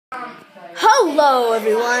Hello,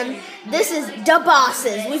 everyone. This is the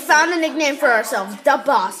Bosses. We found a nickname for ourselves, the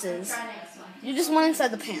Bosses. You just went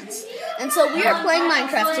inside the pants. And so we are playing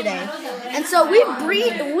Minecraft today. And so we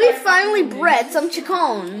finally bred some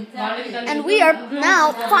chicken. And we are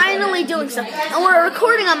now finally doing stuff. And we're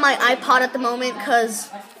recording on my iPod at the moment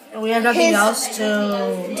because we have nothing else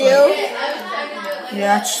to do.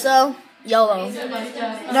 Yeah. So, YOLO.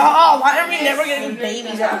 No, why are we never getting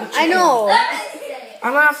babies out of the chicken? I know.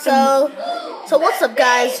 I'm gonna have to. So what's up,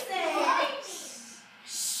 guys?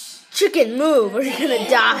 Chicken, move, or you're gonna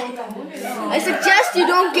die. I suggest you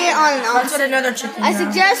don't get on. That's what another chicken. I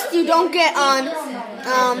suggest you don't get on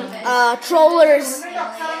trollers.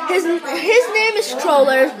 His name is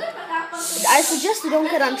Trollers. I suggest you don't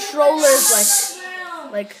get on trollers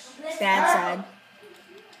like bad side.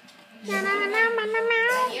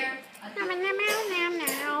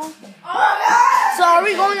 So are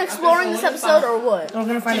we going exploring this episode or what? We're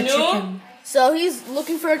gonna find a chicken. So he's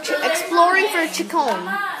looking for exploring for a chicken.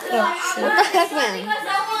 Oh, shit. What the heck, man?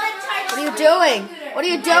 What are you doing? What are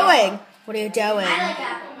you doing? What are you doing?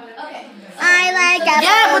 I like apples.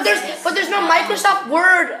 Yeah, but there's no Microsoft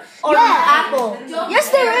Word on Apple. Yes,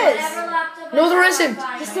 there is. No, there isn't.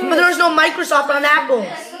 But there is no Microsoft on Apple.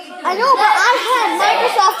 I know, but I have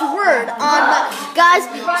Microsoft Word on guys.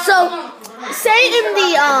 So say in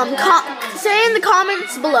the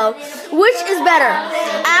comments below, which is better,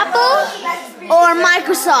 Apple or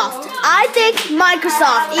Microsoft? I think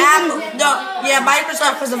Microsoft.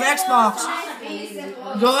 Microsoft because of Xbox.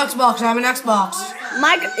 Go Xbox. I have an Xbox.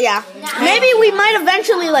 Maybe we might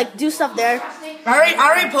eventually do stuff there. I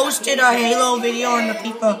already posted a Halo video on the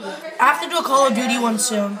FIFA. I have to do a Call of Duty one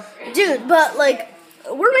soon. Dude, but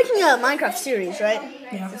we're making a Minecraft series, right?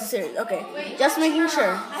 Yeah. It's a series. Okay. Just making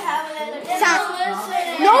sure.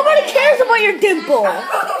 Nobody cares about your dimple.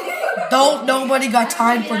 Nobody got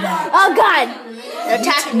time for that. Oh God. It's the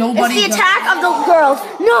attack of the girls.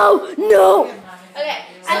 No. Okay.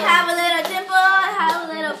 I have a little dimple. I have a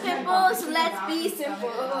little pimple. So let's be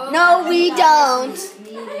simple. No, we don't.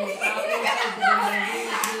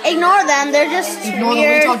 Ignore them. They're just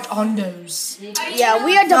weird. We talked hondos. Yeah,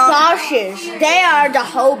 we are the Bosches. They are the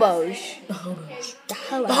hobos.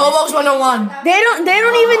 The hobos 101. They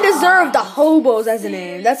don't even deserve the hobos as a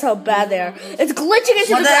name. That's how bad they are. It's glitching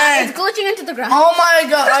into the ground. It's glitching into the ground. Oh my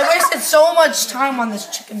God! I wasted so much time on this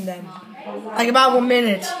chicken then. Like about 1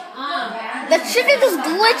 minute. The chicken is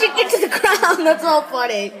glitching into the ground. That's so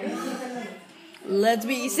funny. Let's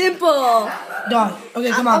be simple. Done.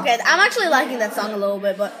 Okay, come on. Okay, I'm actually liking that song a little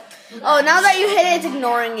bit, but now that you hit it, it's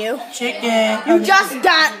ignoring you. Chicken. You just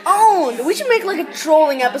got owned. We should make a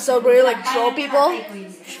trolling episode where you troll people.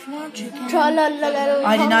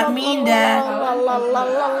 I did not mean that.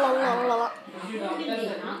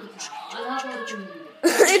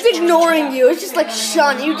 It's ignoring you. It's just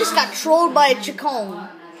shun. You just got trolled by a chicken.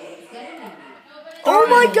 Oh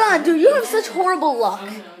my God, dude, you have such horrible luck.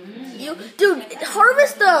 Dude,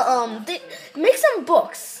 harvest make some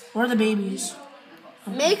books. Where are the babies?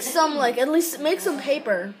 Make some, at least make some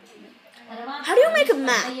paper. How do you make a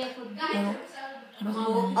map?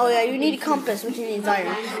 Oh yeah, you need a compass, which needs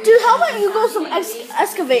iron. Dude, how about you go some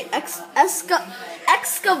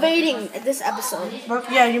excavating this episode?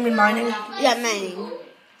 Yeah, you mean mining? Yeah, mining.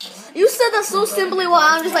 You said that so simply while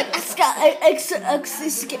I'm just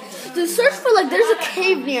Dude, search for there's a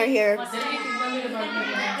cave near here.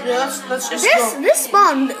 Yeah, let's just go. This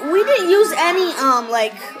spawn, we didn't use any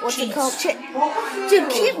what's it called? Dude,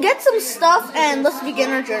 get some stuff and let's begin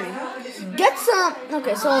our journey. Get some.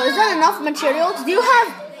 Okay, so is that enough materials? Do you have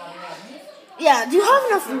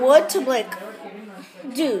enough wood to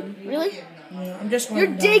Dude, really? Yeah, I'm just. You're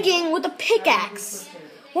digging with a pickaxe.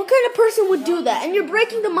 What kind of person would do that? And you're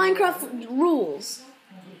breaking the Minecraft rules.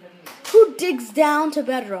 Who digs down to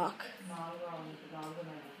bedrock?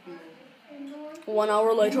 1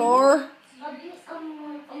 hour later.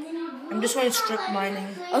 I'm just going to strip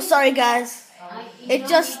mining. Oh, sorry guys. It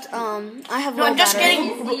just I have no. I'm just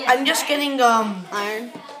getting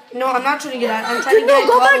iron. No, I'm not trying to get iron. I'm trying to get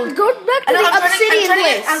go back to the obsidian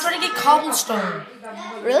place. I'm trying to get cobblestone.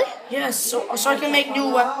 Really? Yes, so I can make new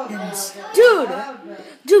weapons. Dude,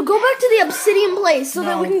 go back to the obsidian place so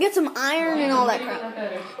that we can get some iron and all that crap.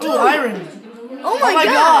 Dude, iron. Oh my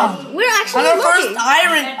God. We're actually on the lucky. first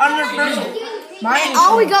iron, on the first mining.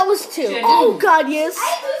 All we got was 2. Oh God, yes.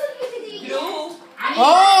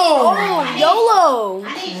 Oh, YOLO.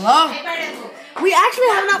 Love. We actually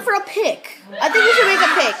have enough for a pick. I think we should make a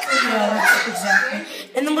pick. Yeah, that's exactly.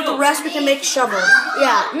 And then with the rest, we can make shovel.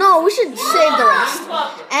 Yeah, no, we should save the rest.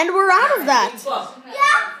 And we're out of that.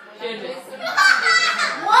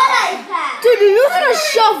 Dude, you're using a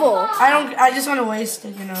shovel. I just want to waste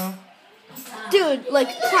it, you know. Dude, like,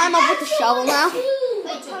 climb up with the shovel now.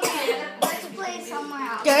 Let's play somewhere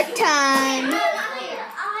else. Dirt time.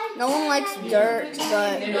 No one likes dirt,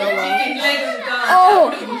 but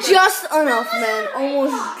oh, just enough, man.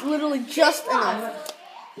 Almost, literally, just enough.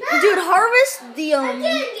 Dude, harvest the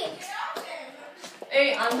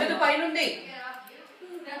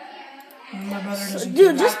My brother doesn't.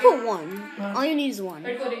 Dude, just put one. All you need is one.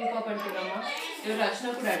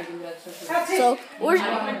 So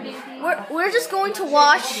we're just going to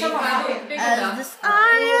watch as this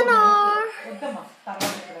iron ore.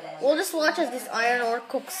 We'll just watch as this iron ore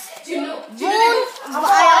cooks.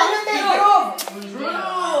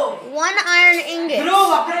 One iron ingot.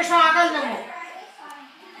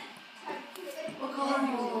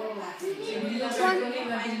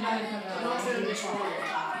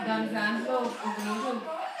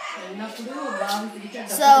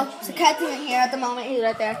 So Cat's in here at the moment. He's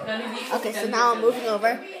right there. Okay, so now I'm moving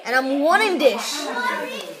over, and I'm wanting dish.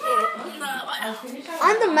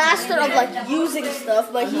 I'm the master of like using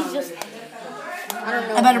stuff, but he's just, I don't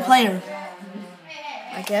know. A better player.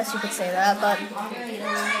 I guess you could say that, but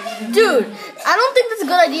dude, I don't think that's a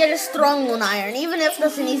good idea just throwing one iron, even if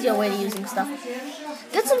that's an easier way to using stuff.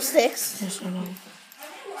 Get some sticks. Yes, I know.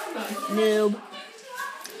 Noob.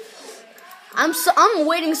 I'm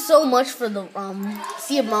waiting so much for the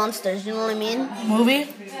Sea of Monsters. You know what I mean? Movie?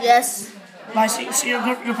 Yes. So your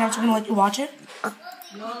parents are gonna let you watch it?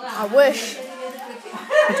 I wish.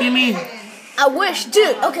 What do you mean? I wish,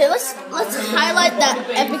 dude. Okay, let's highlight that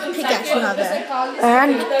epic pickaxe you have there.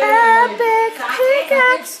 An epic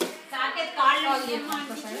pickaxe.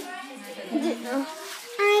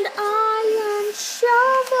 And iron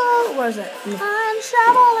shovel. Where is it? Iron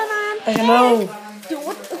shovel and iron. I know. Dude,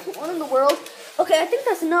 what in the world? Okay, I think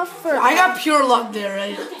that's enough for. I got pure luck there,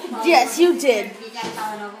 right? Yes, you did.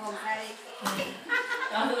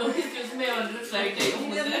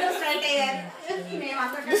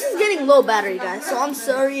 This is getting low battery, guys, so I'm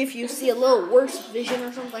sorry if you see a little worse vision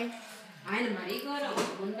or something.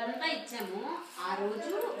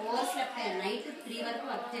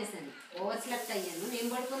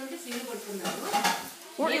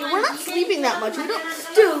 We're not sleeping that much.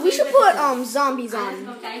 Dude, we should put zombies on.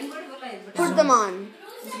 Put them on.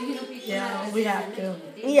 Yeah, we have to.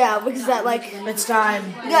 Yeah, because that It's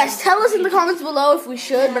time. guys, tell us in the comments below if we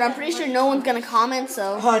should, but I'm pretty sure no one's gonna comment,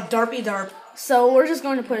 so Derpyderp. so we're just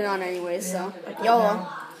going to put it on anyways. So YOLO,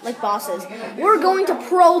 like bosses. We're going to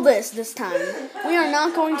pro this time. We are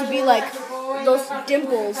not going to be like those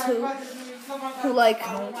dimples who like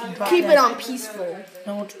keep it on peaceful.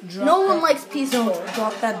 Don't drop No one that. likes peaceful. Don't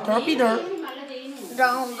drop that Derpyderp.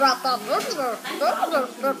 Don't drop that.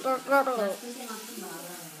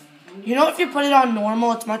 You know, if you put it on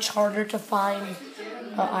normal, it's much harder to find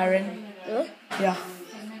iron. Really? Yeah.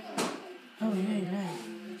 Oh, yeah.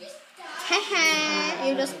 Haha,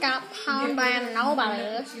 you just got pounded by a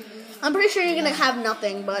nobody. I'm pretty sure you're gonna have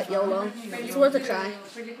nothing, but YOLO. It's worth a try.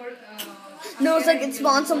 No, it's like it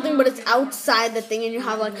spawns something, but it's outside the thing, and you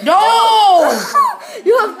have like No!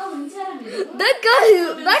 you have that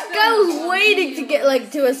guy was waiting to get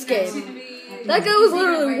to escape. That guy was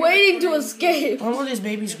literally waiting to escape. When will these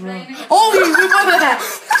babies grow? Oh, you remember that?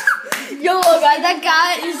 YOLO, guys, that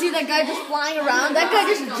guy, you see that guy just flying around? That guy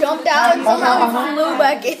just jumped out and somehow he flew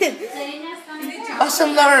back in.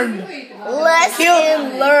 Lesson learned.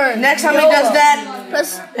 Lesson learned. Next time he YOLO. does that,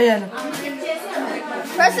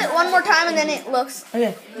 Press it one more time and then it looks.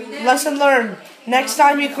 Okay. Lesson learned. Next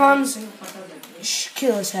time he comes,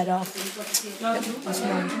 kill his head off. Lesson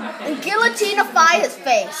learned. And guillotinify his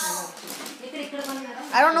face.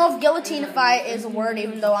 I don't know if guillotinify is a word,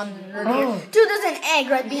 even though I'm nerdy. Oh. Dude, there's an egg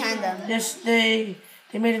right behind them. Yes, they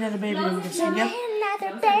made another baby. Another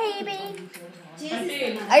baby.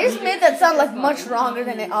 I just made that sound like much longer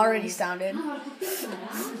than it already sounded.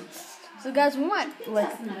 So guys, we might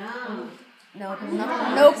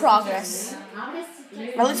no progress.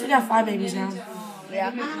 At least we got 5 babies now.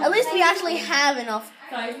 Yeah. At least we actually have enough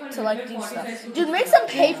to do stuff. Dude, make some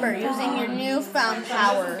paper using your newfound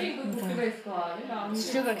power.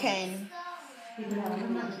 Sugar cane.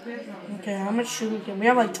 Okay, how much sugar cane? We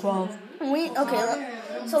have like 12.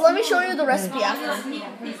 So let me show you the recipe after.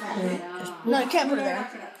 No, you can't put it there.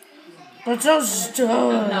 But so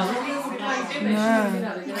stuff.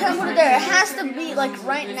 You can't put it there. It has to be like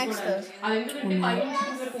right next to us.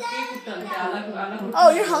 Oh,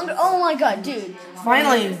 you're hungry? Oh my god, dude.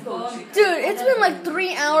 Finally. Dude, it's been like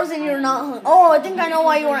 3 hours and you're not hungry. Oh, I think I know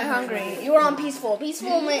why you weren't hungry. You were on peaceful.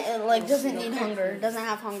 Peaceful like doesn't need hunger. Doesn't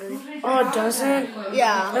have hunger. Oh, it doesn't?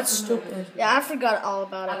 Yeah. That's stupid. Yeah, I forgot all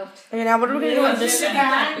about it. Okay, now what are we gonna do on this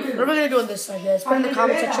side? What are we gonna do on this side, guys? Put in the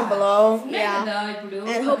comment section below. Yeah.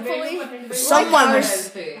 And hopefully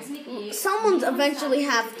someone's eventually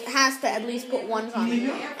has to at least put ones on it.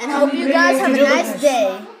 And hope you guys have a nice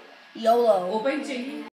day. YOLO.